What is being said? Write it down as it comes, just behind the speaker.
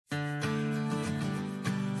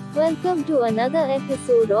Welcome to another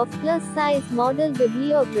episode of Plus Size Model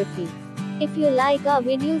Bibliography. If you like our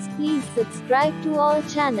videos, please subscribe to our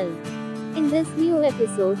channel. In this new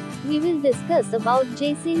episode, we will discuss about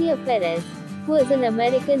Jesenia Perez, who is an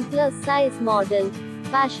American plus-size model,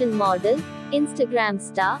 fashion model, Instagram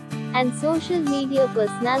star, and social media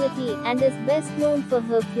personality, and is best known for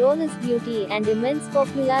her flawless beauty and immense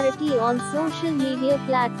popularity on social media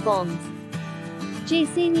platforms.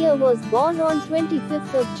 Jesenia was born on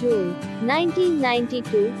 25th of June,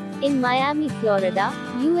 1992, in Miami, Florida,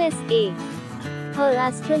 USA. Her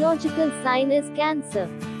astrological sign is Cancer.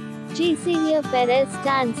 Jesenia Perez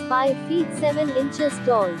stands 5 feet 7 inches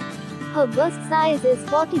tall. Her bust size is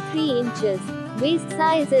 43 inches, waist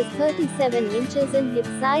size is 37 inches and hip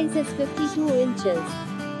size is 52 inches.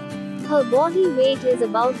 Her body weight is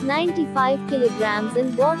about 95 kilograms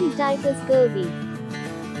and body type is curvy.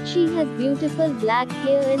 She has beautiful black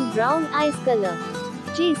hair and brown eyes color.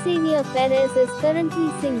 Jesenia Perez is currently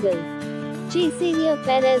single. Jesenia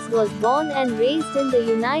Perez was born and raised in the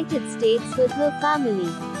United States with her family.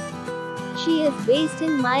 She is based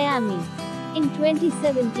in Miami. In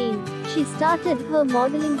 2017, she started her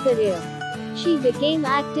modeling career. She became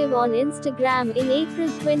active on Instagram in April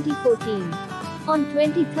 2014. On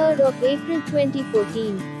 23rd of April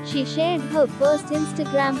 2014, she shared her first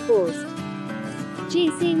Instagram post.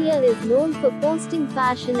 Jesenia is known for posting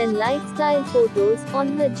fashion and lifestyle photos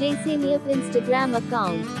on her Jesenia Instagram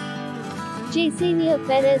account. Jesenia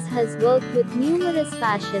Perez has worked with numerous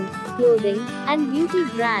fashion, clothing, and beauty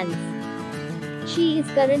brands. She is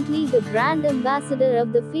currently the brand ambassador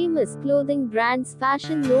of the famous clothing brand's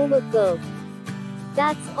Fashion Nova Curve.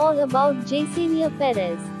 That's all about Jesenia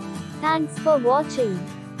Perez. Thanks for watching.